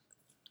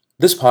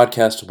This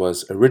podcast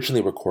was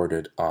originally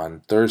recorded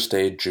on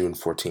Thursday, June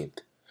 14th.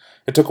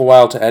 It took a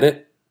while to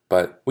edit,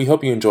 but we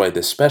hope you enjoyed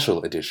this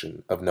special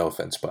edition of No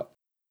Offense But.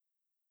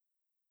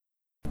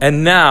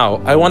 And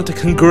now, I want to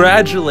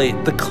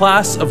congratulate the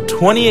class of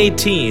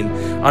 2018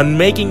 on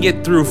making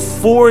it through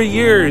 4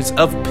 years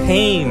of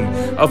pain,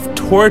 of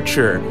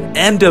torture,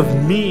 and of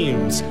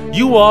memes.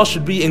 You all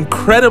should be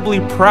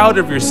incredibly proud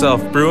of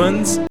yourself,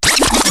 Bruins.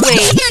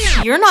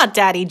 Wait, you're not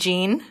Daddy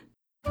Gene.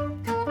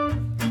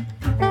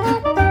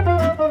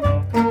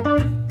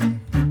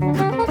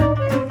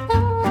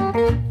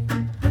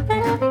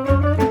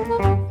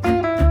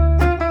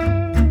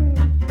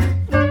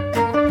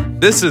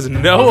 This is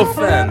No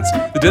Offense,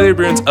 the Daily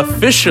Bruins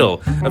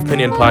official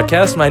opinion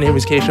podcast. My name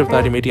is Keshav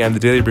Thadimiti. I'm the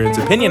Daily Bruins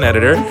opinion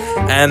editor.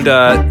 And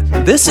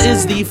this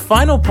is the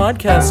final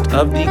podcast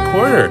of the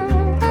quarter,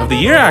 of the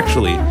year,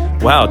 actually.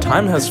 Wow,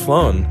 time has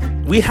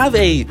flown. We have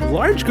a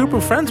large group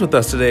of friends with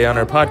us today on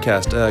our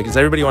podcast. Does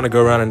everybody want to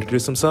go around and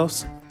introduce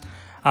themselves?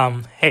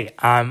 Hey,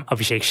 I'm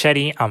Abhishek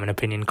Shetty. I'm an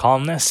opinion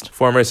columnist.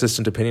 Former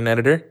assistant opinion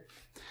editor.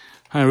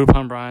 Hi,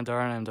 Rupan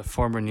Bryandaran. I'm the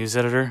former news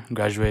editor. I'm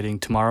graduating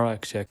tomorrow,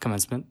 actually, at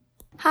commencement.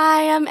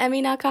 Hi, I'm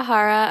Emi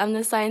Nakahara. I'm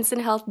the Science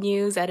and Health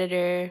News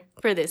editor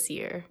for this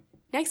year.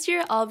 Next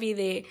year, I'll be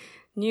the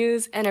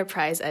News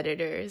Enterprise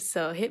editor,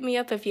 so hit me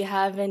up if you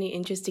have any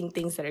interesting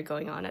things that are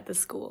going on at the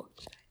school.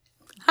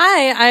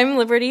 Hi, I'm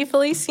Liberty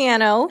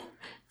Feliciano,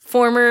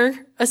 former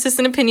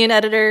assistant opinion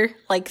editor,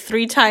 like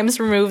 3 times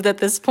removed at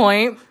this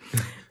point.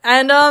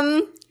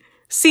 And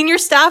senior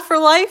staff for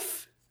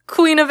life,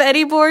 Queen of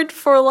Eddie Board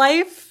for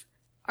life.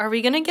 Are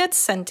we going to get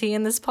Senti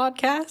in this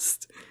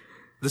podcast?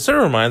 This sort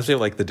of reminds me of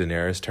like the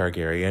Daenerys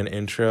Targaryen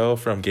intro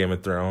from Game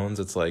of Thrones.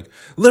 It's like,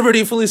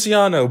 Liberty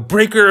Feliciano,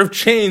 breaker of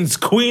chains,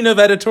 queen of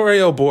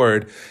editorial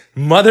board,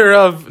 mother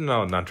of...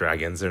 No, not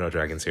dragons. There are no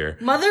dragons here.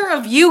 Mother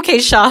of you,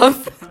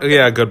 Keshav.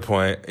 Yeah, good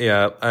point.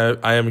 Yeah,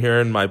 I am here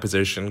in my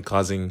position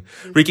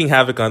wreaking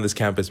havoc on this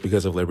campus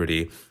because of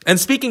Liberty. And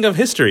speaking of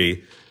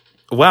history,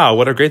 wow,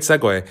 what a great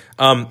segue.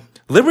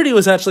 Liberty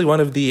was actually one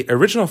of the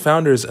original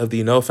founders of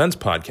the No Offense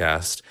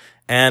podcast,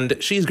 and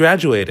she's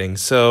graduating,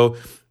 so...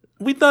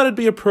 we thought it'd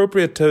be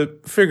appropriate to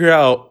figure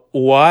out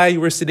why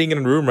we're sitting in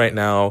a room right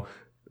now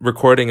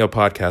recording a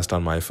podcast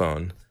on my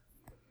phone.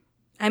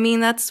 I mean,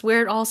 that's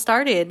where it all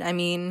started. I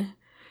mean,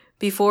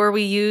 before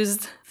we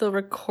used the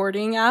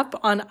recording app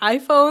on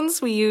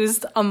iPhones, we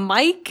used a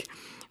mic.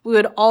 We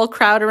would all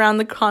crowd around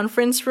the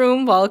conference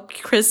room while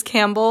Chris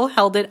Campbell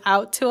held it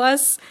out to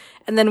us.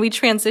 And then we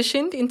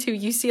transitioned into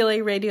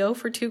UCLA radio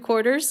for 2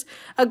 quarters.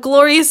 A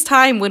glorious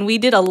time when we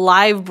did a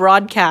live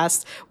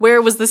broadcast where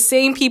it was the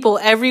same people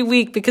every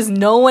week because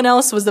no one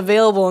else was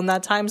available in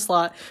that time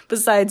slot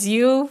besides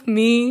you,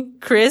 me,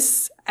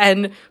 Chris,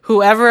 and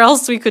whoever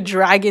else we could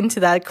drag into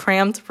that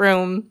cramped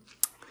room.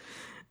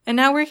 And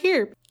now we're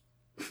here.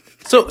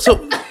 So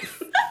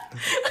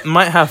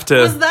might have to...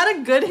 Was that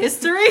a good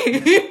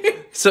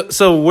history?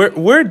 So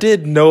where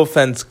did No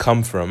Offense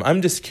come from?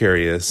 I'm just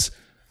curious.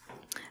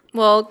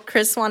 Well,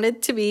 Chris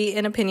wanted to be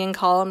an opinion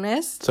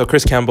columnist. So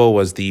Chris Campbell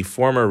was the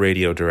former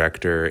radio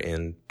director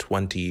in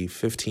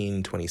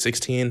 2015,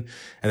 2016,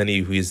 and then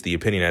he's the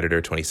opinion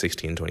editor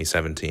 2016,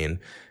 2017,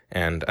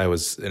 and I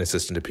was an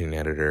assistant opinion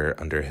editor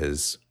under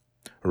his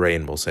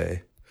reign, we'll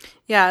say.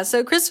 Yeah,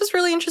 so Chris was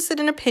really interested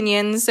in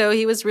opinions, so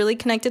he was really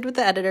connected with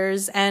the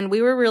editors, and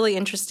we were really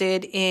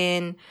interested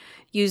in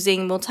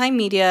using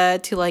multimedia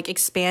to like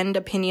expand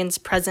opinions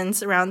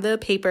presence around the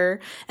paper.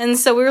 And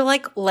so we were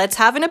like, let's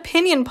have an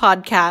opinion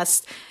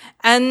podcast.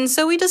 And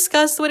so we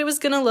discussed what it was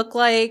going to look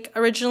like.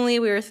 Originally,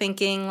 we were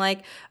thinking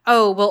like,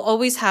 oh, we'll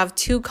always have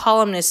 2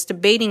 columnists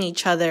debating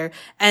each other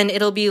and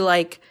it'll be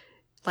like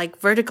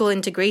vertical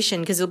integration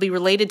because it'll be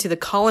related to the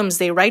columns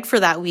they write for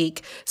that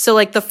week. So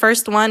like the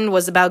first one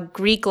was about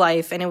Greek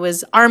life and it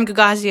was Aram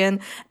Gagosian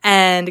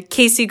and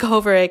Casey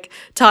Kovaric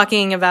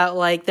talking about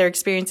like their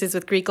experiences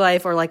with Greek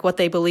life or like what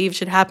they believe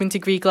should happen to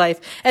Greek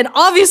life. And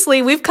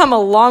obviously we've come a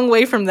long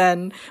way from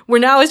then where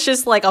now it's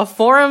just like a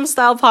forum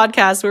style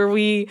podcast where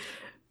we,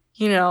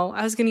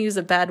 I was going to use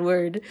a bad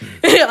word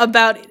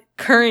about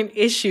current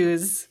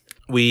issues.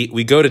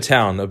 We go to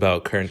town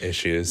about current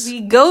issues.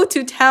 We go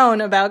to town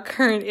about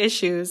current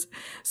issues.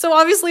 So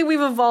obviously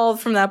we've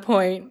evolved from that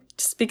point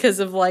just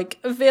because of like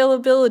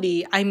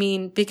availability. I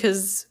mean,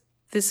 because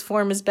this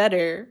form is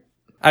better.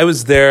 I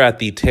was there at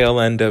the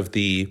tail end of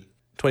the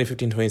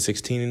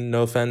 2015-2016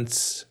 No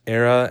Offense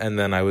era, and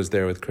then I was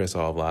there with Chris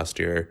all of last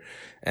year.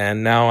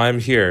 And now I'm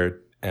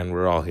here, and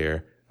we're all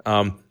here.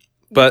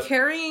 But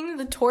carrying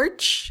the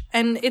torch,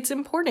 and it's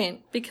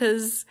important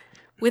because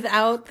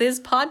without this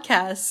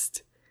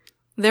podcast...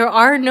 there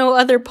are no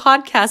other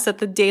podcasts at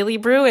the Daily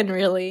Bruin,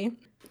 really.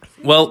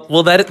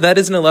 Well, that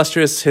is an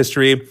illustrious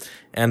history.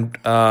 And,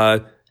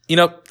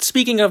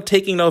 speaking of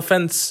taking no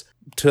offense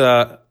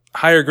to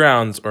higher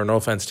grounds, or no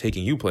offense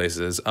taking you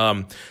places.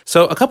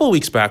 So a couple of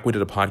weeks back, we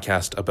did a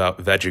podcast about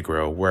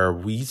VeggieGrow, where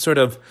we sort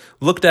of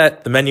looked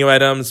at the menu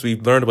items. We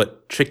learned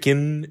what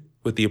chicken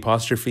with the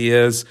apostrophe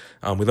is.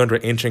 We learned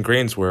what ancient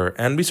grains were.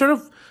 And we sort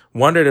of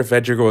wondered if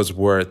Veggie was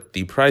worth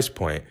the price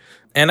point.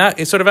 And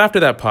sort of after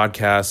that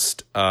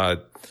podcast,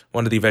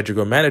 one of the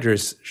Veggie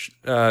managers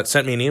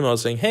sent me an email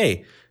saying,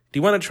 hey, do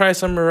you want to try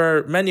some of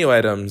our menu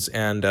items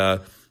and,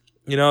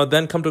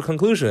 then come to a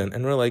conclusion?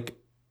 And we're like,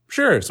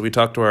 sure. So we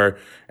talked to our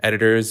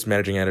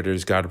managing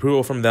editors, got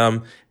approval from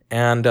them,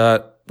 and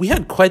we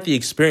had quite the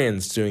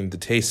experience doing the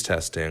taste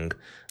testing.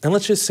 And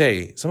let's just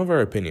say some of our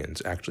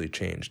opinions actually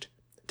changed.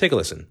 Take a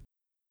listen.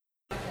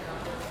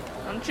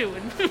 I'm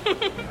chewing. Spice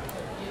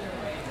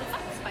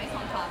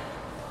on top.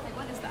 Like,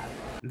 what is that?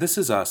 This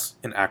is us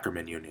in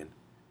Ackerman Union.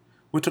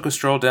 We took a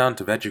stroll down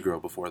to Veggie Grill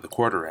before the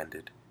quarter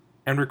ended,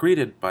 and were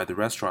greeted by the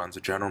restaurant's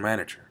general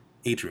manager,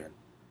 Adrian.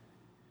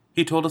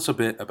 He told us a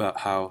bit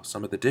about how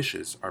some of the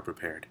dishes are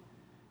prepared,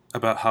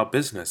 about how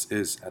business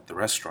is at the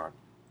restaurant,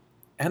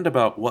 and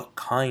about what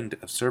kind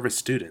of service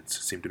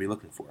students seem to be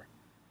looking for.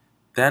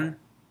 Then,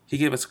 he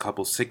gave us a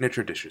couple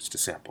signature dishes to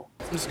sample.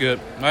 It's good.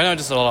 Right now,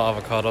 just a lot of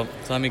avocado.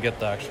 So let me get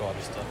the actual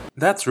other stuff.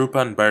 That's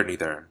Rupan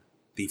Bharanidharan,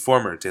 the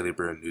former Daily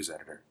Bruin news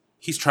editor.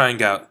 He's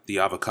trying out the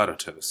avocado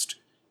toast,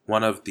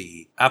 one of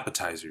the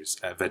appetizers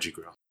at Veggie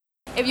Grill.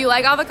 If you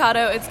like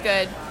avocado, it's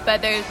good,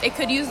 but it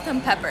could use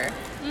some pepper.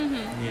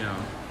 Mm-hmm. Yeah.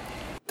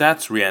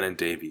 That's Rhiannon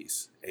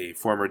Davies, a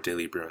former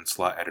Daily Bruin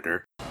slot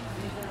editor.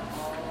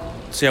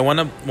 So yeah,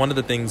 one of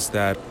the things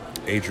that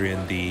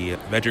Adrian, the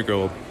Veggie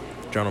Grill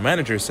general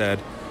manager,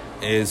 said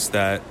is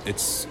that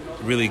it's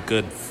really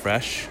good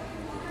fresh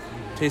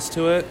taste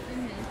to it.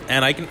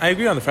 And I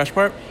agree on the fresh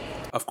part.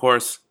 Of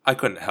course, I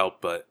couldn't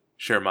help but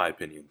share my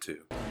opinion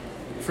too.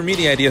 For me,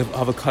 the idea of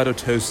avocado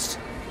toast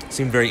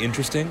seemed very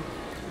interesting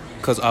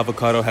because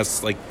avocado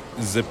has like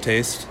zip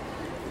taste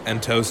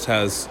and toast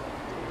has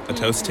a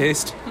toast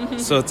taste.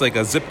 So it's like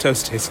a zip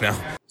toast taste now.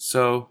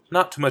 So,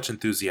 not too much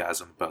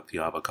enthusiasm about the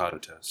avocado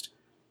toast.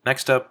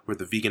 Next up were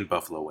the vegan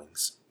buffalo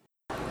wings.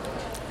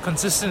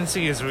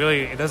 Consistency is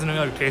really, it doesn't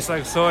really taste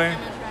like soy.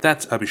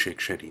 That's Abhishek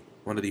Shetty,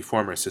 one of the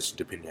former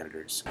assistant opinion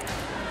editors.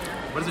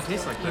 What does it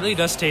taste like? It really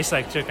does taste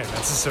like chicken.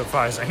 That's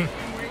surprising.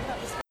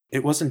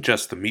 It wasn't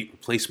just the meat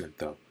replacement,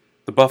 though.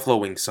 The buffalo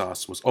wing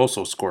sauce was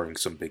also scoring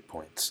some big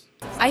points.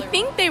 I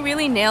think they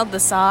really nailed the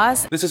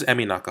sauce. This is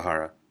Emi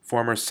Nakahara,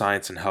 former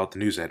Science and Health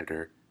news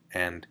editor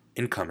and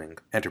incoming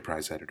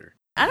Enterprise editor.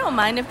 I don't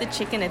mind if the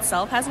chicken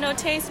itself has no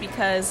taste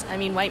because,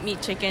 white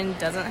meat chicken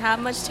doesn't have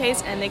much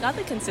taste and they got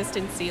the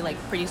consistency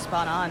pretty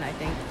spot on, I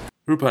think.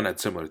 Rupan had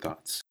similar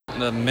thoughts.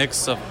 The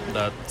mix of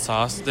that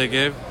sauce they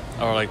gave,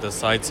 or the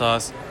side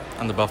sauce,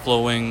 and the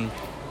buffalo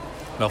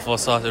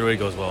sauce, it really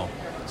goes well.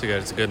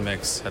 It's a good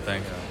mix, I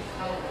think.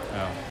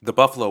 Yeah. The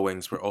buffalo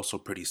wings were also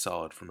pretty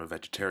solid from a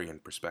vegetarian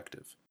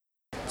perspective.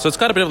 So it's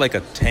got a bit of a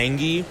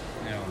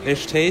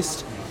tangy-ish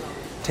taste.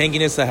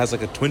 Tanginess that has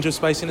a twinge of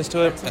spiciness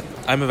to it.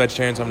 I'm a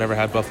vegetarian, so I've never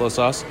had buffalo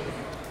sauce.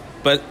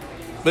 But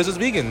this is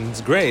vegan.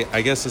 It's great.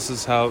 I guess this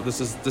is how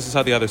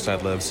the other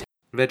side lives.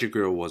 Veggie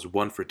Grill was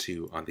 1 for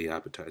 2 on the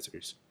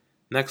appetizers.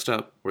 Next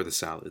up were the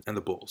salads and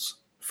the bowls.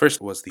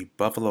 First was the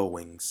buffalo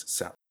wings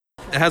salad.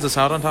 It has a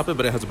salad on top of it,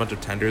 but it has a bunch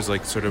of tenders,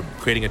 sort of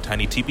creating a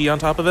tiny teepee on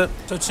top of it.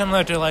 So it's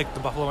similar to the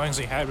buffalo wings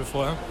we had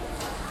before,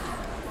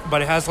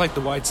 but it has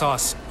the white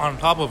sauce on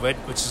top of it,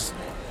 which is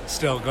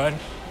still good.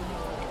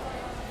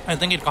 I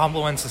think it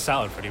complements the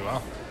salad pretty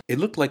well. It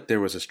looked like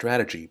there was a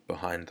strategy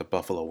behind the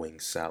buffalo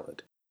wings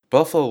salad.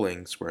 Buffalo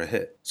wings were a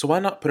hit, so why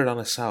not put it on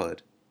a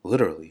salad?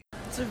 Literally.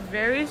 It's a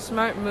very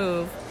smart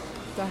move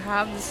to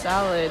have the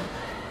salad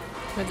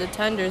with the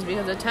tenders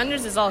because the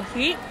tenders is all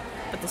heat,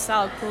 but the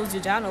salad cools you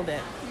down a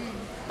bit.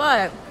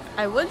 But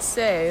I would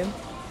say,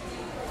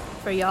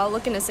 for y'all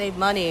looking to save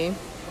money,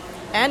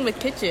 and with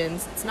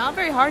kitchens, it's not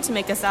very hard to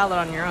make a salad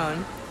on your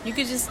own. You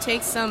could just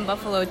take some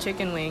buffalo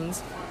chicken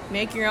wings,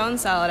 make your own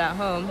salad at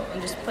home,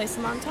 and just place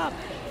them on top.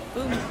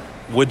 Boom.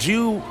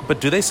 But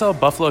do they sell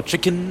buffalo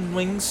chicken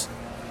wings?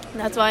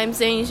 That's why I'm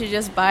saying you should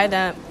just buy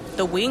the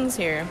wings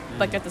here,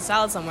 but get the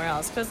salad somewhere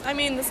else. Because,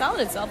 the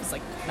salad itself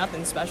is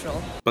nothing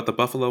special. But the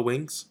buffalo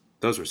wings?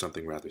 Those were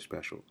something rather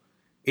special.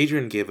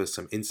 Adrian gave us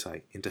some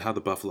insight into how the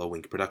buffalo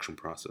wing production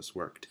process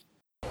worked.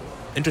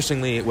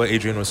 Interestingly, what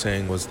Adrian was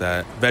saying was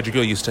that Veggie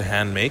Grill used to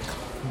hand make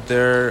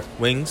their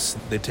wings.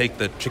 They take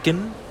the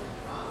chicken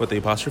with the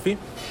apostrophe,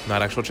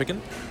 not actual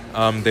chicken.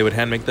 They would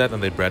hand make that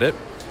and they'd bread it.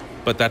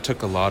 But that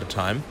took a lot of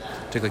time.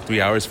 It took 3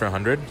 hours for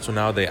 100. So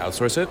now they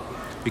outsource it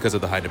because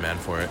of the high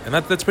demand for it. And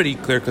that's pretty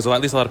clear because at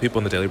least a lot of people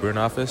in the Daily Bruin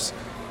office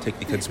take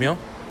the kids' meal.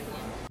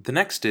 The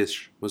next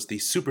dish was the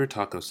Super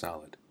Taco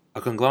Salad,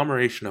 a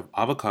conglomeration of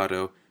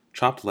avocado,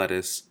 chopped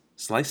lettuce,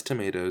 sliced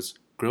tomatoes,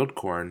 grilled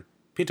corn,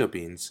 pinto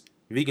beans,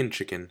 vegan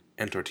chicken,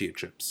 and tortilla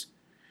chips.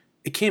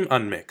 It came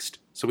unmixed,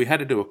 so we had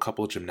to do a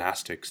couple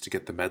gymnastics to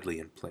get the medley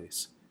in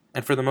place.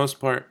 And for the most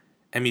part,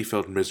 Emi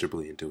failed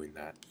miserably in doing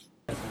that.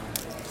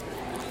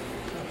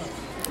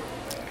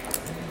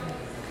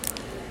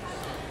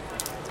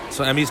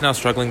 So Emi's now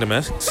struggling to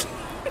mix.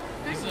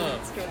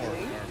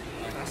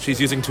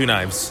 She's using 2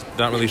 knives.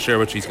 Not really sure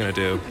what she's going to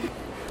do.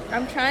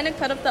 I'm trying to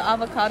cut up the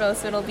avocado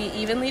so it'll be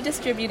evenly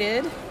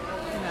distributed.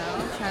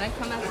 I'm trying to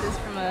come at this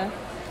from a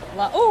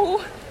lot.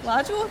 Oh!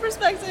 Logical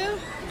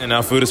perspective. And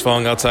now food is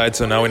falling outside,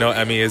 so now we know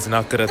Emmy is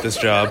not good at this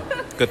job.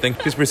 Good thing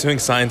she's pursuing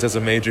science as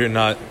a major,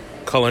 not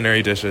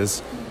culinary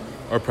dishes.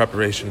 Or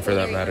preparation, for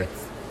that matter.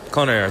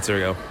 Culinary arts, there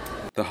we go.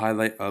 The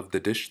highlight of the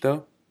dish,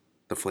 though?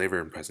 The flavor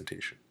and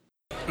presentation.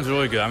 It was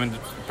really good. I mean, the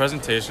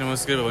presentation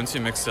was good, but once you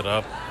mix it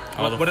up,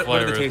 all the What are the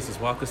flavors. tastes?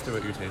 Walk us through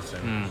what you're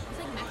tasting.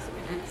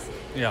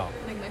 Yeah.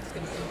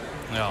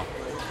 Yeah.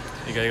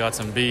 You got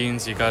some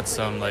beans, you got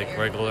some like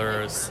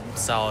regular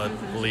salad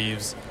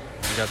leaves,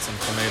 you got some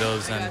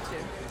tomatoes, and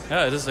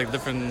yeah, it's just like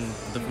different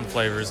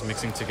flavors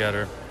mixing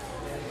together.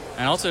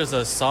 And also there's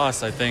a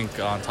sauce, I think,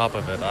 on top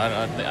of it.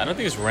 I don't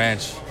think it's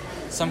ranch.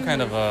 Some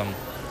kind of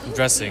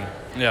dressing.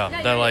 Yeah,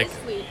 that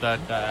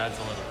adds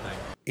a little thing.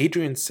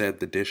 Adrian said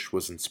the dish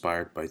was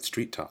inspired by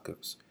street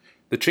tacos.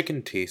 The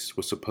chicken taste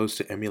was supposed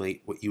to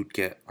emulate what you'd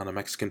get on a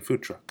Mexican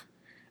food truck.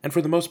 And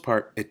for the most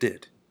part, it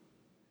did.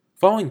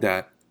 Following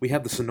that, we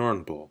had the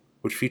Sonoran Bowl,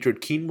 which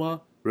featured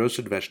quinoa,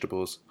 roasted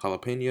vegetables,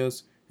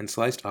 jalapenos, and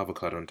sliced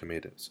avocado and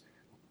tomatoes.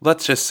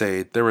 Let's just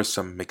say there were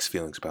some mixed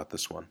feelings about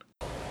this one.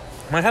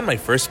 When I had my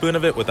first spoon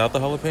of it without the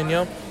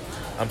jalapeno,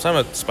 so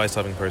I'm a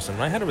spice-loving person.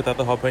 When I had it without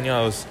the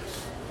jalapeno,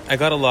 I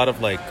got a lot of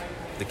like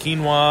the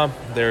quinoa,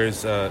 there's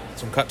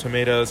some cut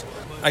tomatoes.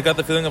 I got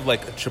the feeling of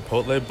like a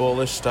Chipotle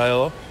bowl-ish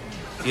style,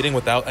 eating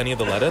without any of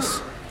the lettuce.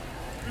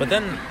 But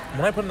then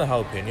when I put in the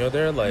jalapeno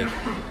there, like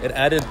it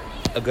added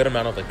a good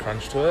amount of like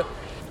crunch to it.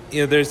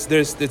 You know, it's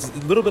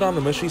a little bit on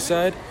the mushy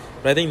side,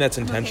 but I think that's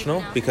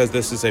intentional because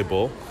this is a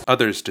bowl.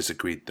 Others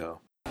disagreed though.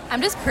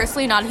 I'm just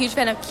personally not a huge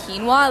fan of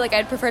quinoa. Like,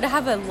 I'd prefer to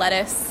have a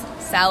lettuce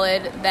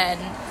salad than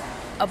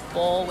a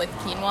bowl with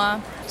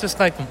quinoa. Just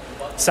like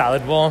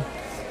salad bowl.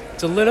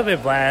 It's a little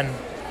bit bland.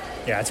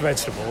 Yeah, it's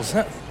vegetables.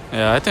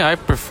 Yeah, I think I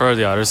prefer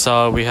the other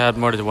salad. We had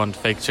more than one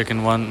fake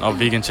chicken one, or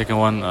vegan chicken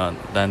one,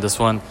 than this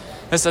one.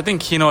 I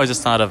think quinoa is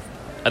just not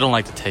I don't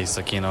like the taste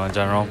of quinoa in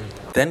general.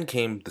 Then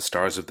came the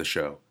stars of the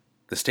show,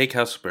 the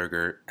steakhouse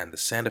burger and the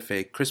Santa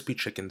Fe crispy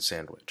chicken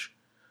sandwich.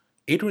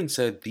 Adrian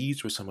said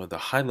these were some of the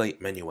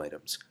highlight menu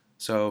items,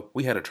 so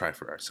we had to try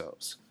for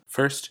ourselves.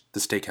 First, the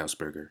steakhouse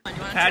burger.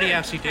 Patty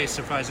actually tastes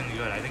surprisingly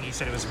good. I think he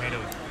said it was made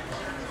of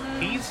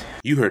peas.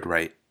 You heard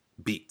right,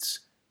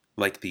 beets,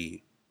 like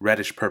the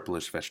reddish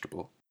purplish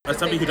vegetable. As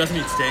somebody who doesn't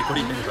eat steak, what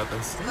do you think about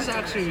this? This is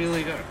actually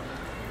really good.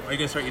 Are you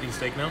gonna start eating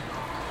steak now?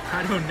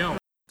 I don't know.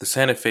 The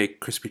Santa Fe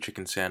crispy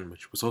chicken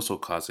sandwich was also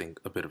causing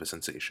a bit of a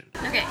sensation.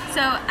 Okay,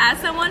 so as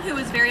someone who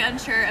was very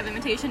unsure of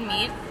imitation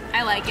meat,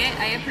 I like it.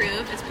 I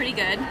approve. It's pretty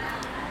good.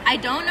 I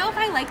don't know if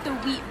I like the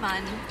wheat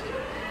bun.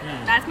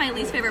 That's my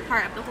least favorite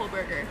part of the whole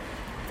burger.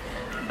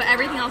 But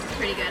everything else is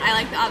pretty good. I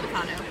like the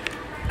avocado.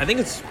 I think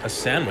it's a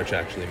sandwich,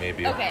 actually,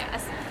 maybe. Okay, a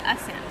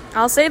sandwich.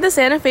 I'll say the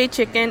Santa Fe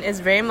chicken is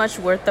very much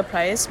worth the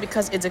price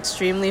because it's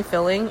extremely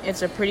filling.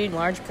 It's a pretty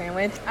large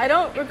sandwich. I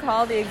don't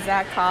recall the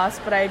exact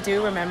cost, but I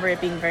do remember it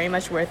being very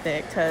much worth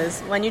it because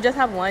when you just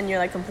have one, you're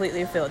like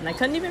completely filled. And I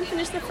couldn't even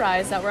finish the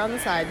fries that were on the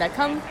side that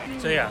come.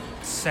 So yeah,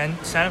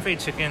 Santa Fe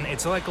chicken,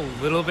 it's like a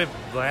little bit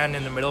bland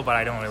in the middle, but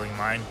I don't really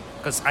mind.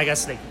 Because I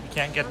guess you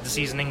can't get the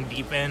seasoning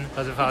deep in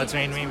because of how it's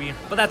made maybe.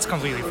 But that's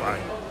completely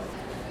fine.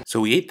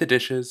 So we ate the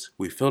dishes,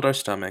 we filled our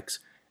stomachs,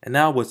 and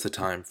now was the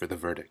time for the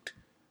verdict.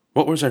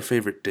 What was our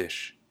favorite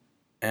dish?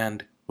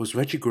 And was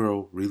Veggie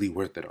Girl really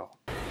worth it all?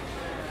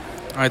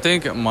 I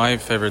think my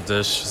favorite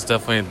dish is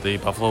definitely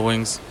the buffalo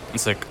wings.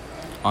 It's like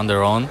on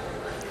their own.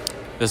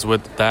 Just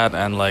with that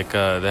and like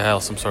they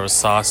have some sort of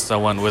sauce that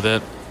went with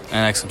it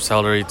and like some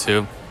celery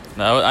too.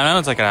 I know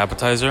it's like an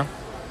appetizer,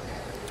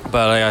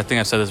 but I think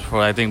I've said this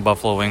before. I think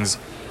buffalo wings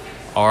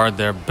are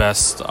their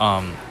best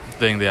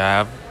thing they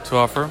have to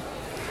offer.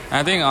 And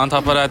I think on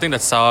top of that, I think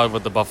that salad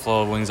with the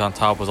buffalo wings on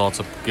top was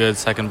also good.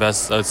 Second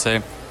best, I would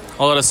say.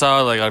 Although the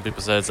salad, like other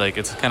people said,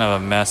 it's kind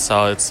of a mess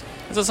salad. It's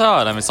a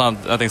salad. I mean, it's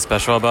not nothing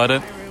special about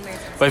it.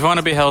 But if you want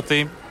to be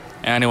healthy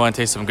and you want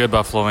to taste some good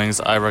buffalo wings,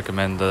 I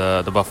recommend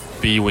the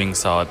bee wing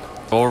salad.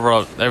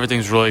 Overall,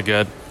 everything's really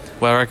good.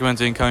 Would I recommend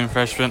to incoming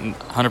freshmen?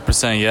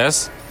 100%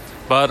 yes.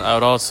 But I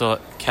would also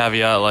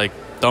caveat,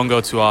 don't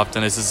go too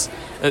often. It's just,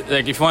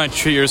 if you want to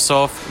treat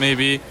yourself,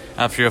 maybe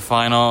after your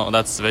final,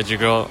 that's Veggie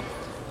Girl.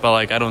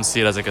 But I don't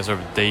see it as a sort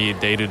of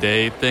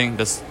day-to-day thing.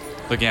 Just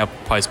looking at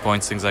price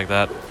points, things like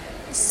that.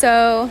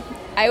 So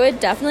I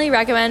would definitely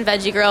recommend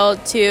Veggie Girl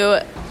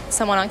to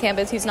someone on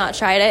campus who's not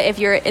tried it. If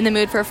you're in the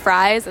mood for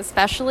fries,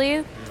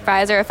 especially,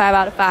 fries are a 5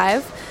 out of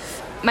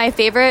 5. My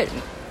favorite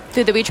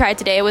food that we tried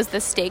today was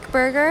the steak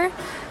burger.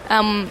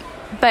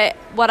 But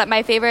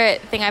my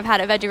favorite thing I've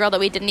had at Veggie Girl that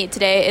we didn't eat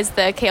today is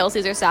the kale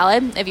Caesar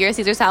salad. If you're a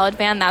Caesar salad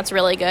fan, that's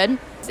really good.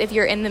 If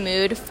you're in the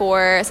mood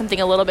for something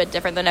a little bit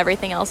different than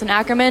everything else in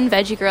Ackerman,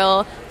 Veggie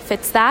Girl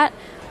fits that.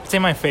 I'd say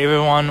my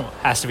favorite one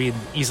has to be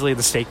easily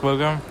the steak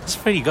burger. It's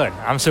pretty good.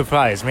 I'm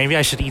surprised. Maybe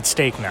I should eat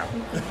steak now.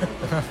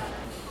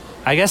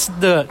 I guess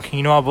the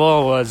quinoa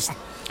bowl was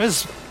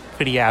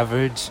pretty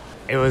average.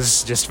 It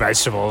was just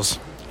vegetables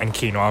and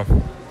quinoa,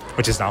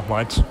 which is not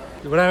much.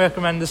 Would I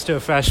recommend this to a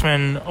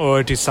freshman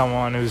or to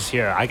someone who's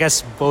here? I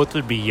guess both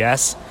would be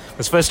yes.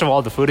 Because first of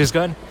all, the food is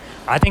good.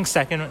 I think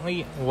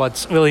secondly,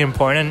 what's really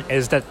important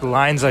is that the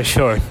lines are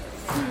short.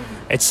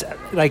 It's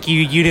like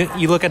you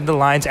look at the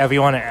lines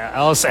everyone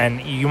else,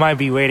 and you might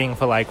be waiting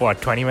for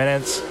 20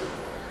 minutes.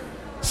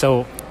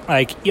 So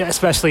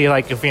especially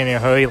if you're in a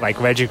hurry,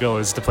 Veggie Grill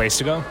is the place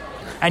to go.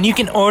 And you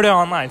can order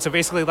online. So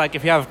basically,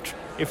 if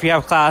you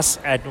have class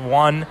at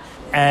 1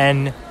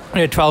 and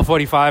at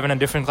 12:45 in a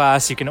different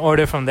class, you can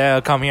order from there,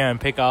 come here and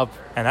pick up,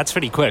 and that's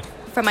pretty quick.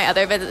 From my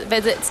other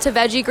visits to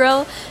Veggie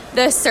Grill,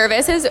 the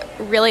service is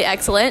really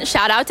excellent.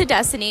 Shout out to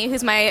Destiny,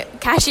 who's my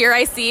cashier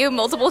I see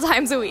multiple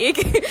times a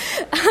week.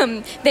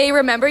 They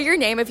remember your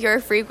name if you're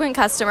a frequent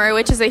customer,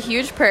 which is a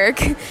huge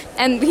perk.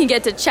 And we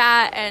get to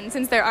chat, and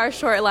since there are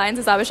short lines,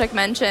 as Abhishek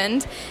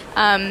mentioned,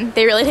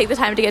 they really take the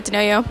time to get to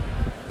know you.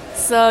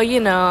 So,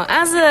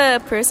 as a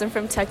person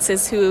from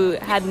Texas who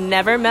had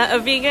never met a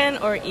vegan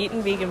or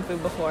eaten vegan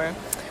food before,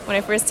 when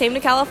I first came to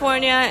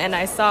California and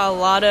I saw a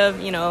lot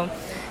of,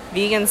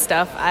 vegan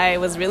stuff, I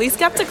was really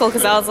skeptical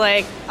because I was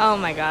like, oh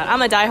my god,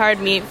 I'm a diehard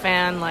meat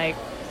fan,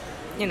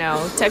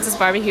 Texas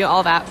barbecue,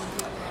 all that.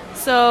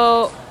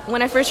 So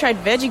when I first tried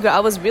Veggie Grill, I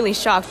was really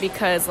shocked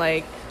because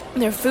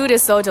their food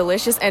is so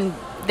delicious and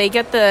they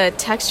get the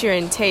texture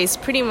and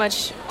taste pretty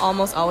much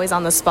almost always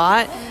on the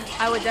spot.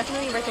 I would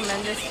definitely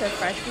recommend this to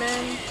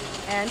freshmen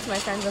and to my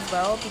friends as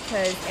well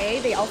because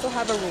they also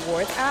have a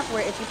rewards app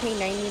where if you pay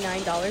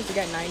 $99, you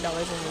get $9 in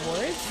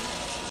rewards.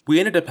 We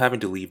ended up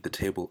having to leave the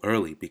table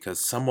early because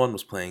someone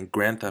was playing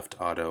Grand Theft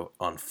Auto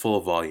on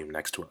full volume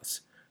next to us.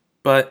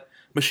 But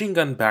machine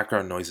gun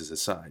background noises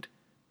aside,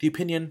 the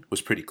opinion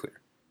was pretty clear.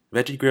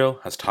 Veggie Grill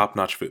has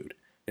top-notch food,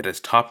 it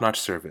has top-notch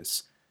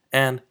service,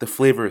 and the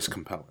flavor is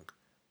compelling.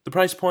 The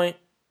price point?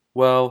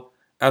 Well,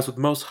 as with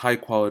most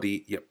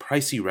high-quality yet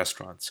pricey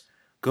restaurants,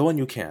 go when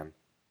you can,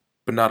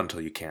 but not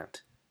until you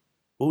can't.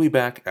 We'll be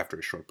back after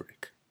a short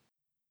break.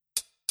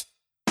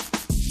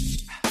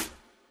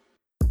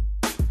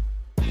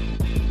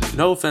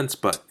 No Offense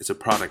But is a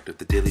product of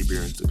the Daily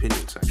Bruin's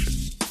opinion section.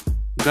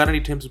 Got any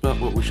tips about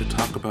what we should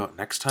talk about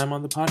next time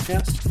on the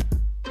podcast?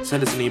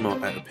 Send us an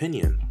email at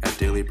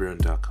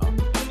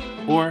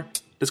opinion@dailybruin.com or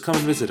just come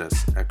and visit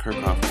us at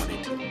Kirchhoff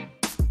 118.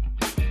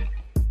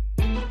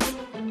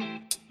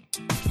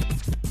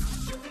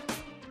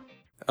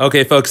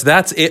 Okay, folks,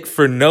 that's it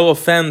for No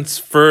Offense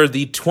for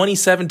the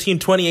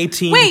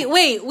 2017-2018. Wait,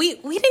 we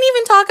didn't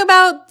even talk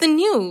about the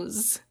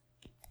news.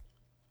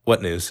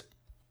 What news?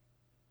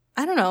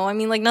 I don't know. I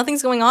mean,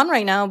 nothing's going on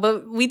right now,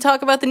 but we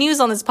talk about the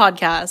news on this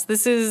podcast.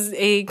 This is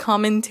a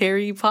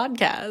commentary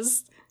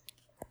podcast.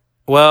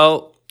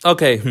 Well,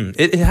 okay,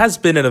 It has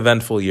been an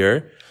eventful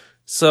year,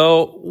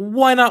 so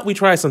why not we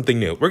try something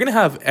new? We're going to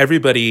have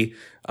everybody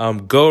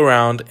go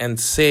around and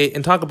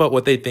talk about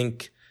what they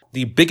think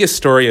the biggest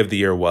story of the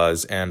year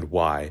was and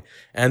why.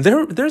 And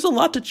there's a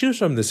lot to choose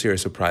from this year,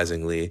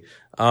 surprisingly.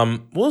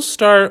 We'll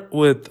start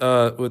with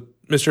Mr.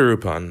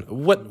 Rupan.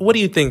 What do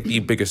you think the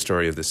biggest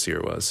story of this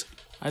year was?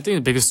 I think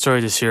the biggest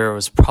story this year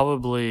was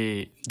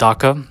probably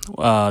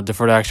DACA,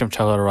 Deferred Action of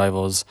Childhood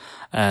Arrivals,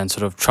 and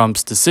sort of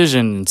Trump's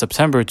decision in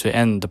September to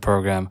end the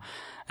program.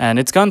 And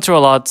it's gone through a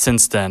lot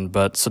since then.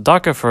 But so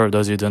DACA, for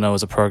those of you who don't know,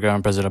 was a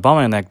program President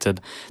Obama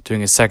enacted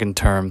during his second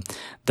term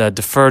that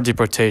deferred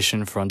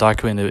deportation for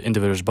undocumented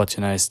individuals brought to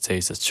the United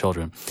States as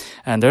children.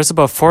 And there's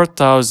about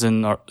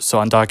 4,000 or so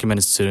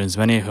undocumented students,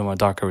 many of whom are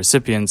DACA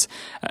recipients,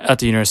 at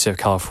the University of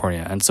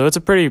California. And so it's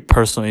a pretty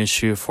personal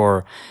issue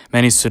for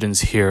many students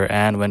here.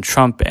 And when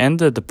Trump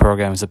ended the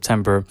program in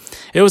September,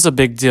 it was a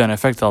big deal and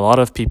affected a lot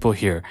of people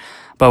here.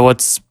 But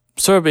what's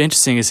sort of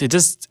interesting is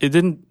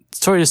the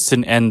story just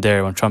didn't end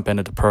there when Trump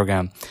ended the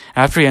program.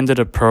 After he ended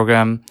the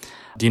program,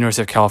 the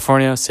University of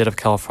California, State of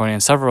California,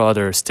 and several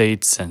other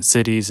states and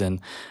cities and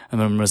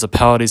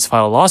municipalities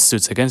filed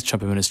lawsuits against the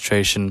Trump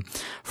administration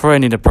for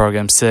ending the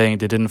program, saying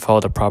they didn't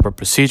follow the proper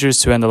procedures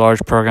to end a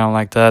large program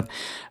like that.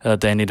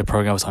 The ending the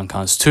program was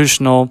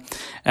unconstitutional.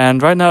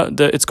 And right now,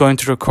 it's going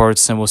through the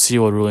courts, and we'll see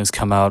what rulings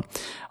come out.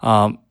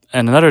 And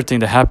another thing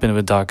that happened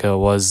with DACA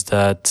was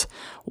that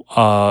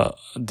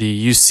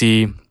the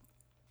UC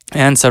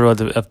and several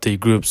of the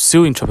groups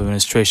suing Trump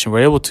administration were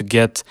able to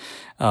get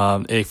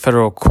a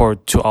federal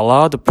court to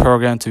allow the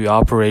program to be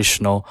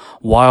operational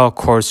while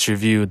courts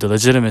review the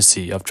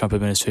legitimacy of Trump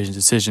administration's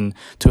decision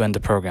to end the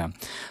program.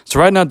 So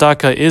right now,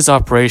 DACA is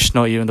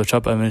operational, even though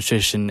Trump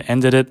administration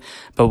ended it.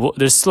 But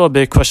there's still a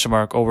big question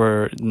mark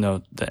over,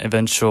 the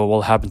eventual what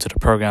will happen to the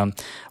program.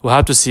 We'll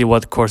have to see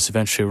what courts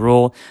eventually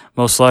rule.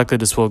 Most likely,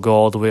 this will go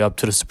all the way up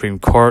to the Supreme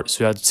Court.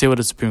 So we have to see what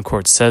the Supreme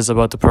Court says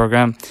about the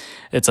program.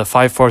 It's a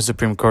 5-4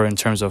 Supreme Court in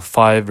terms of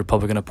 5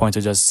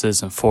 Republican-appointed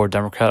justices and 4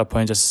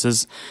 Democrat-appointed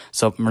justices.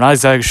 So we're not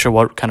exactly sure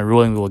what kind of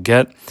ruling we will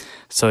get.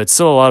 So it's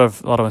still a lot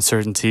of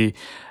uncertainty.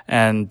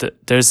 And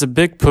there's a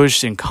big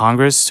push in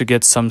Congress to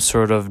get some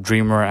sort of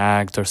Dreamer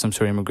Act or some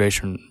sort of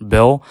immigration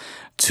bill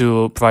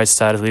to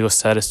provide legal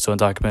status to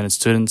undocumented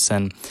students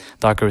and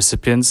DACA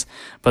recipients.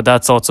 But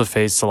that's also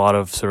faced a lot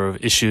of sort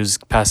of issues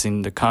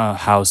passing the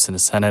House and the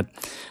Senate.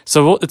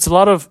 So it's a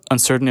lot of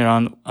uncertainty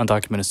around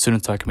undocumented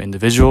students, undocumented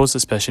individuals,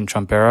 especially in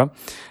Trump era.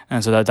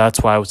 And so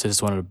that's why I would say this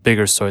is one of the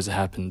bigger stories that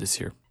happened this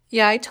year.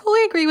 Yeah, I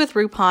totally agree with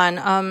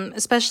Rupan,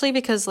 especially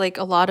because like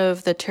a lot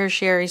of the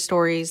tertiary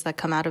stories that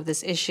come out of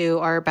this issue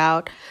are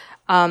about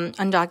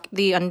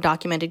the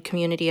undocumented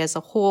community as a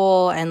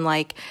whole, and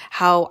like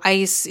how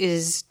ICE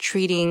is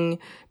treating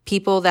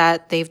people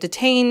that they've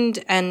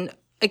detained and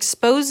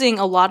exposing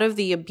a lot of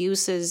the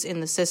abuses in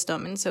the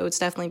system. And so it's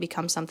definitely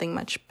become something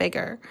much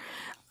bigger.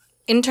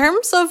 In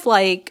terms of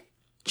like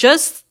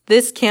just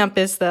this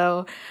campus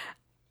though,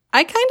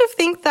 I kind of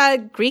think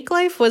that Greek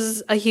life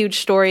was a huge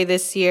story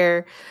this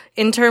year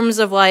in terms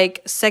of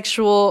like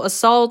sexual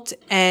assault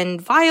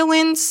and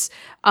violence,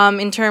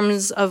 in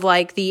terms of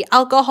like the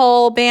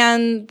alcohol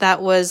ban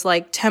that was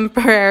like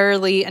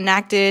temporarily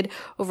enacted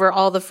over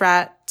all the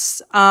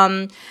frats,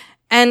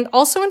 and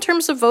also in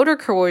terms of voter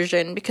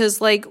coercion,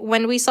 because like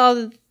when we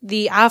saw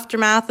the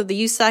aftermath of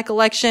the USAC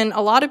election,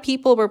 a lot of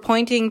people were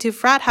pointing to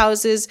frat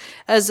houses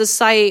as a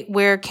site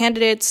where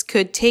candidates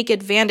could take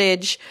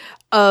advantage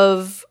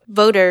of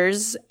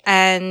voters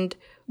and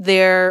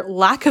their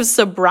lack of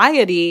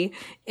sobriety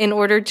in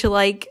order to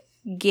like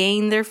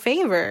gain their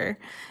favor.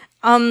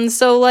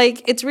 So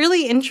like it's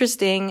really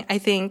interesting. I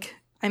think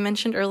I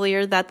mentioned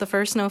earlier that the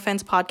first No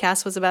Offense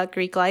podcast was about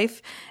Greek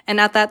life, and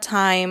at that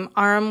time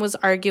Aram was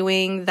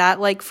arguing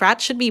that like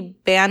frats should be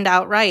banned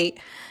outright.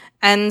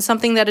 And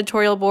something the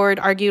editorial board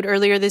argued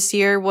earlier this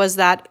year was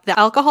that the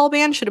alcohol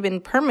ban should have been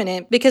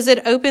permanent because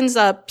it opens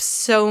up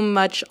so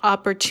much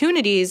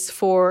opportunities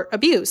for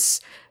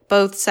abuse,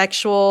 both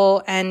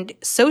sexual and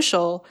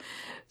social.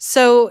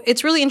 So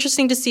it's really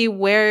interesting to see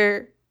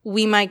where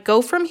we might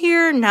go from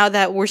here now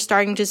that we're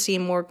starting to see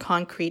more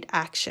concrete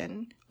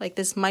action. Like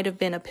this might have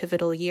been a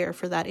pivotal year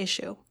for that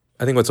issue.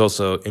 I think what's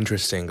also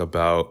interesting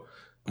about,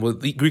 well,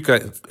 the Greek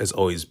life has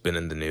always been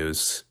in the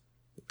news,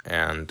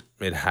 and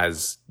it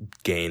has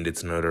gained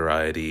its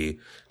notoriety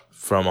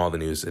from all the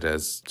news it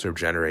has sort of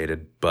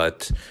generated.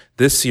 But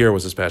this year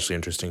was especially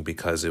interesting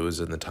because it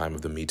was in the time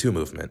of the Me Too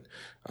movement,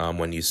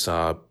 when you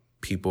saw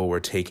people were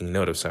taking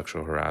note of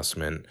sexual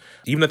harassment,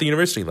 even at the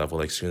university level,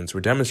 like students were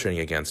demonstrating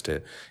against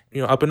it,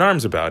 up in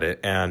arms about it.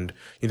 And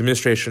the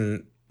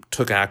administration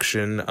took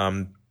action.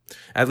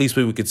 At least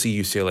we could see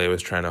UCLA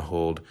was trying to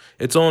hold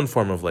its own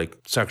form of like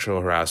sexual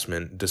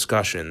harassment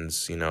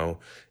discussions.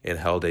 It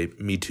held a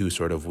Me Too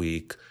sort of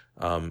week,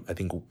 I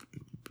think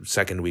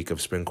second week of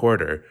spring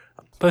quarter.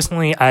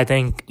 Personally, I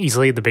think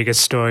easily the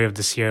biggest story of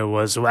this year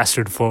was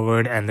Westwood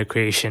Forward and the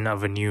creation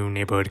of a new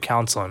neighborhood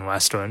council in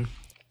Westwood.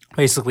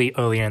 Basically,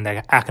 earlier in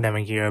the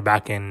academic year,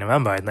 back in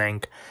November, I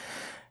think,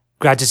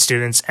 graduate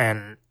students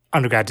and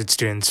undergraduate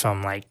students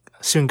from like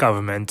student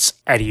governments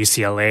at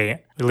UCLA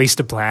released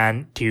a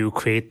plan to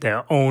create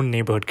their own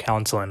neighborhood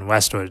council in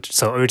Westwood.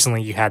 So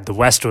originally you had the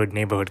Westwood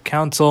Neighborhood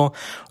Council,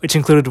 which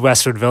included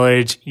Westwood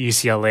Village,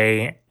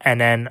 UCLA,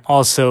 and then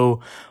also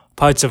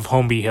parts of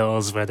Holmby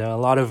Hills, where there are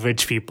a lot of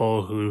rich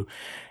people who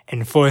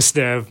enforce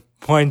their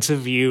points of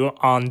view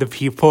on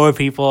the poor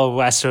people of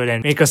Westwood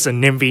and make us a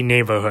NIMBY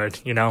neighborhood,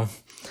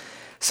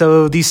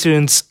 So these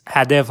students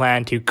had their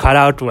plan to cut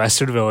out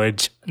Westwood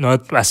Village,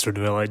 North Westwood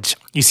Village,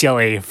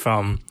 UCLA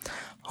from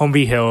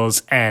Holmby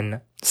Hills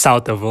and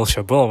south of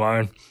Wilshire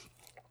Boulevard,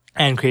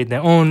 and create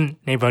their own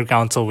neighborhood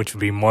council, which would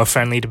be more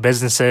friendly to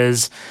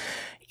businesses,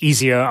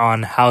 easier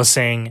on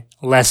housing,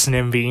 less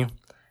NIMBY.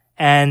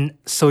 And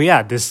so,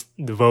 the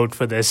vote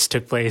for this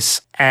took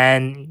place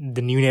and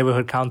the new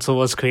neighborhood council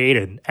was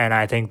created. And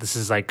I think this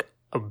is like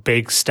a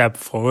big step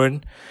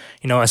forward,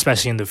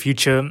 especially in the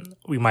future.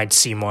 We might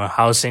see more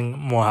housing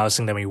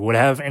than we would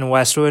have in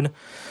Westwood.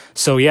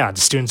 So the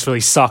students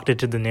really socked it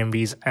to the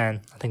NIMBYs,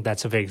 and I think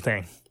that's a big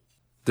thing.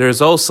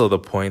 There's also the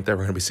point that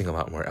we're going to be seeing a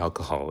lot more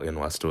alcohol in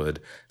Westwood,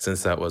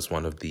 since that was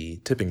one of the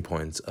tipping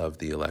points of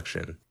the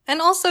election.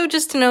 And also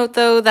just to note,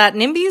 though, that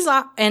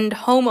NIMBYs and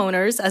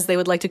homeowners, as they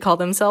would like to call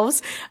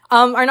themselves,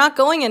 are not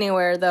going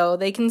anywhere, though.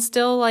 They can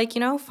still,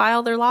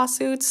 file their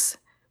lawsuits,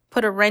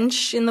 put a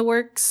wrench in the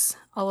works,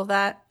 all of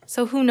that.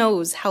 So who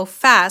knows how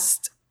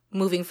fast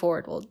moving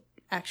forward will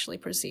actually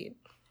proceed.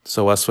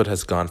 So Westwood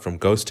has gone from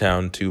ghost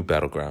town to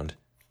battleground.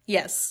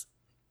 Yes.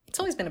 It's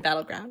always been a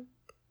battleground.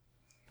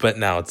 But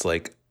now it's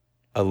like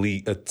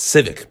a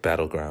civic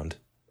battleground.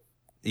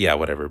 Yeah,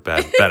 whatever.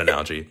 Bad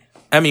analogy.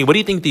 Emmy, what do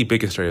you think the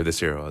biggest story of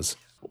this year was?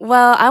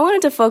 Well, I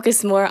wanted to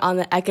focus more on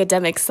the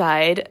academic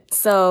side.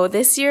 So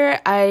this year,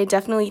 I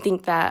definitely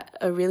think that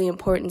a really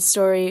important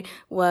story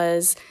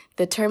was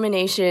the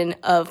termination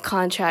of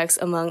contracts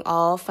among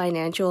all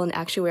financial and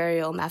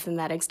actuarial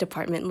mathematics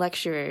department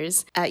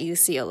lecturers at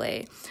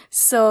UCLA.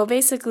 So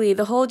basically,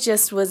 the whole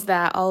gist was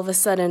that all of a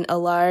sudden, a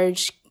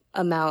large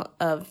amount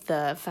of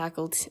the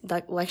faculty,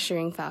 like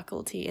lecturing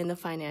faculty in the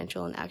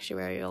financial and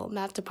actuarial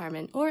math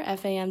department or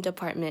FAM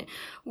department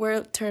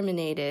were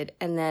terminated,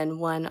 and then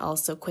one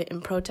also quit in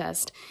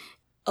protest.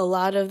 A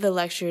lot of the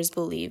lecturers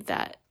believe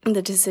that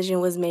the decision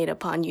was made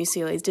upon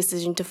UCLA's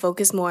decision to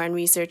focus more on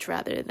research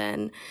rather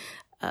than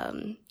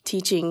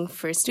teaching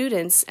for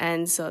students.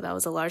 And so that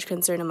was a large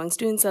concern among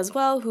students as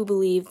well, who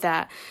believed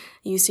that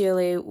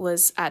UCLA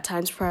was at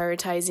times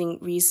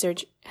prioritizing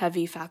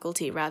research-heavy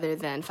faculty rather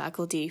than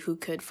faculty who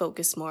could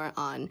focus more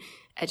on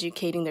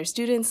educating their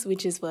students,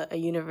 which is what a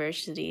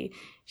university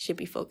should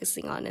be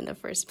focusing on in the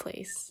first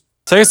place.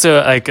 So I guess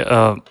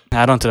to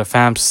add on to the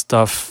FAM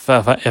stuff,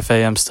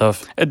 FAM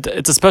stuff,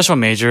 it's a special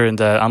major in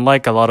that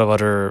unlike a lot of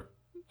other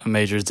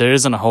majors, there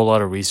isn't a whole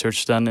lot of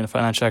research done in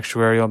financial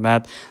actuarial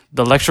math.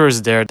 The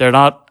lecturers there, they're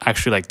not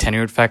actually like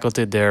tenured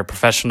faculty. They're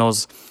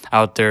professionals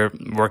out there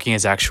working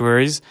as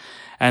actuaries.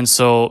 And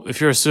so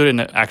if you're a student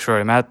in an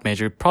actuarial math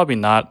major, you're probably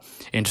not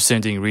interested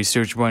in doing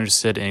research, more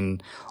interested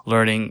in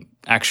learning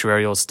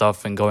actuarial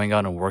stuff and going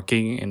out and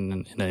working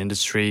in an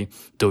industry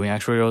doing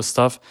actuarial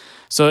stuff.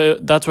 So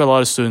that's why a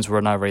lot of students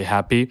were not very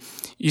happy.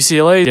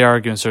 UCLA, their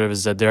argument sort of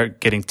is that they're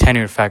getting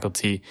tenured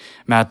faculty,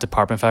 math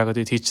department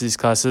faculty to teach these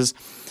classes.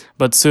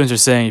 But students are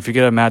saying if you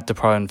get a math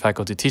department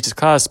faculty to teach this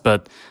class,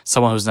 but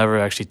someone who's never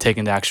actually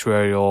taken the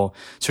actuarial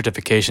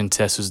certification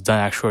test, who's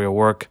done actuarial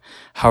work,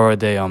 how are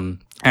they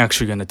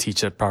actually going to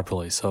teach it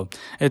properly? So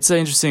it's an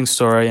interesting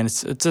story, and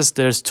it's just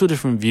there's two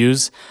different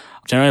views.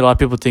 Generally, a lot of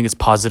people think it's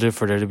positive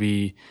for there to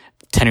be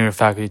tenured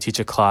faculty to teach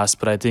a class,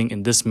 but I think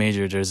in this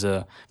major, there's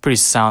a pretty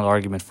sound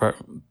argument for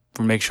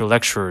make sure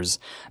lecturers,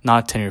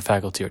 not tenured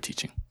faculty, are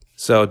teaching.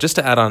 So just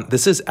to add on,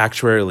 this is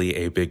actuarially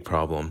a big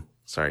problem.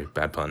 Sorry,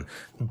 bad pun.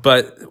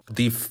 But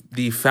the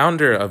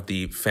founder of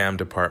the FAM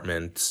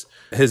department,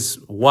 his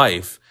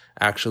wife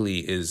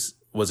actually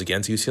was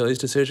against UCLA's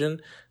decision.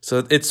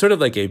 So it's sort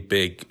of like a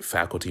big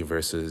faculty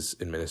versus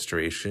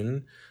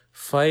administration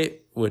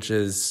fight, which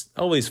is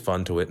always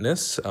fun to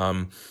witness.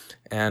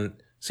 And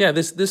so yeah,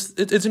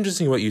 it's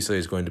interesting what UCLA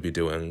is going to be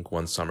doing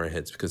once summer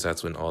hits, because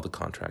that's when all the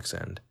contracts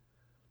end.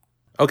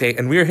 Okay,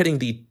 and we are hitting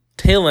the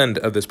tail end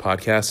of this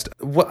podcast.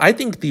 What I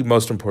think the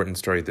most important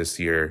story this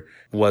year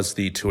was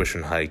the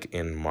tuition hike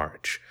in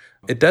March.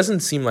 It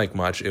doesn't seem like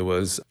much. It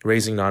was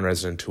raising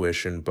non-resident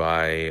tuition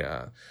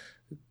by,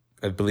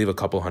 I believe, a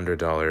couple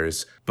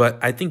 $100. But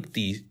I think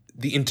the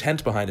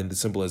intent behind it, the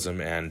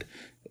symbolism, and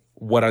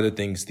what other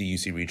things the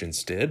UC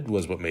Regents did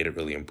was what made it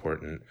really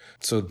important.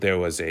 So there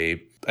was I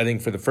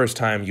think for the first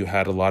time, you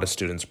had a lot of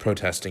students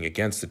protesting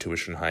against the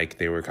tuition hike.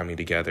 They were coming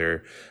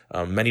together,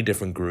 many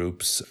different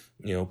groups,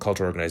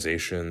 cultural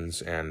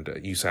organizations and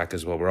USAC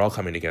as well, were all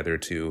coming together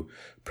to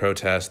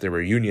protest. There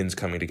were unions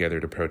coming together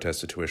to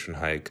protest the tuition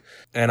hike.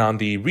 And on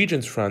the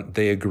Regents front,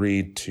 they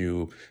agreed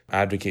to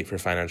advocate for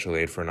financial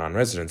aid for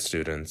non-resident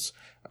students,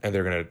 and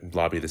they're going to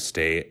lobby the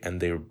state, and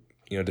they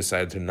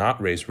decided to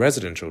not raise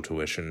residential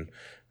tuition.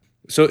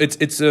 So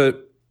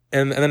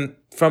and then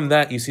from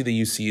that, you see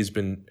the UC has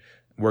been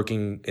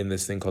working in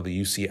this thing called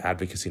the UC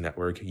Advocacy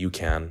Network.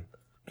 UCAN.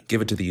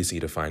 Give it to the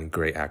UC to find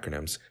great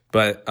acronyms.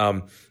 But,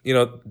 the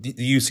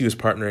UC was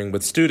partnering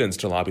with students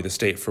to lobby the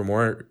state for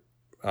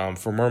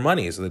more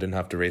money so they didn't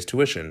have to raise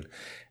tuition.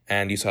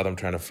 And you saw them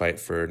trying to fight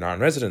for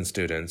non-resident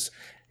students.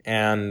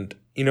 And,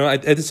 I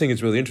just think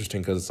it's really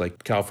interesting because it's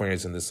like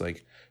California's in this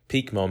like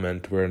peak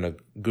moment. We're in a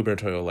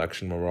gubernatorial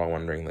election where we're all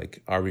wondering,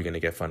 like, are we going to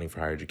get funding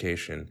for higher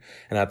education?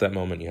 And at that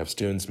moment, you have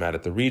students mad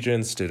at the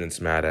Regents, students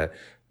mad at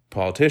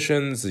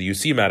politicians, the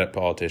UC mad at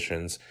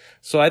politicians.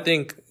 So I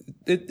think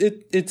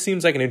it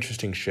seems like an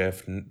interesting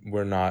shift.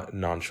 We're not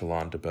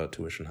nonchalant about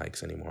tuition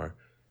hikes anymore.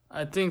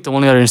 I think the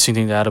only other interesting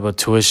thing to add about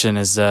tuition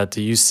is that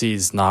the UC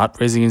is not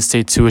raising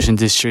in-state tuition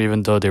this year,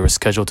 even though they were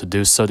scheduled to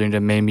do so during the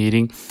May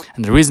meeting.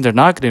 And the reason they're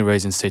not getting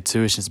raised in-state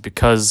tuition is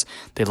because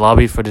they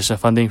lobbied for additional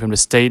funding from the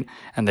state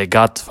and they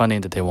got the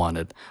funding that they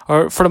wanted.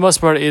 Or for the most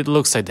part, it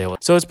looks like they will.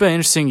 So it's been an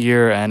interesting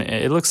year, and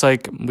it looks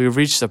like we've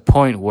reached a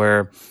point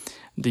where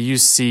the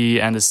UC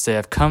and the state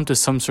have come to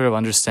some sort of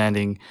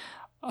understanding,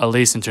 at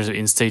least in terms of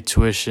in-state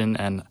tuition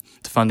and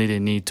the funding they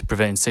need to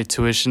prevent in-state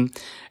tuition.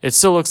 It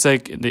still looks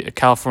like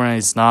California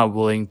is not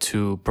willing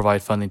to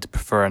provide funding to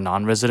prefer a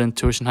non-resident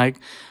tuition hike,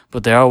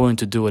 but they are willing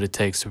to do what it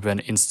takes to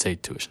prevent an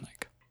in-state tuition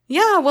hike.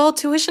 Yeah, well,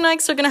 tuition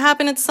hikes are going to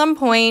happen at some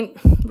point,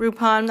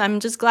 Rupan. I'm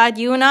just glad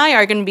you and I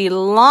are going to be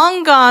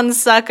long gone,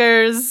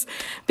 suckers,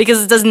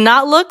 because it does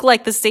not look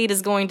like the state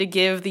is going to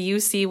give the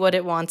UC what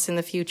it wants in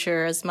the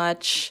future as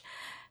much.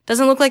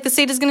 Doesn't look like the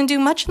state is going to do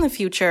much in the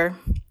future.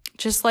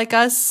 Just like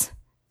us,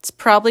 it's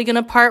probably going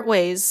to part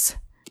ways.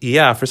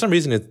 Yeah, for some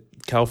reason,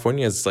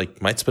 California is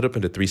might split up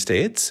into 3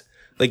 states.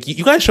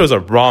 You guys chose a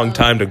wrong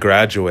time to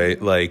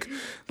graduate. Like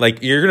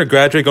you're gonna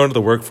graduate, go into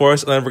the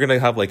workforce, and then we're gonna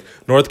have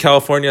North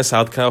California,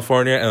 South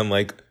California,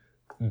 and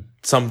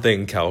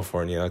something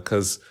California.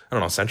 Because I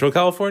don't know, Central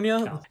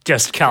California,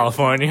 Just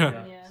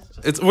California.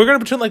 We're gonna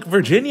pretend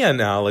Virginia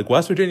now,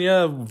 West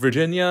Virginia,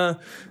 Virginia.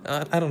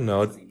 I don't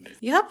know.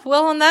 Yep.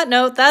 Well, on that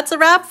note, that's a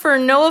wrap for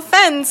No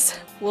Offense.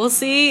 We'll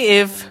see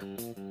if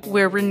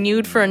we're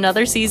renewed for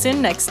another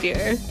season next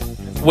year.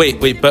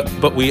 Wait,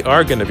 but we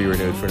are going to be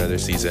renewed for another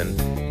season.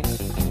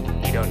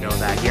 You don't know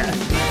that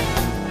yet.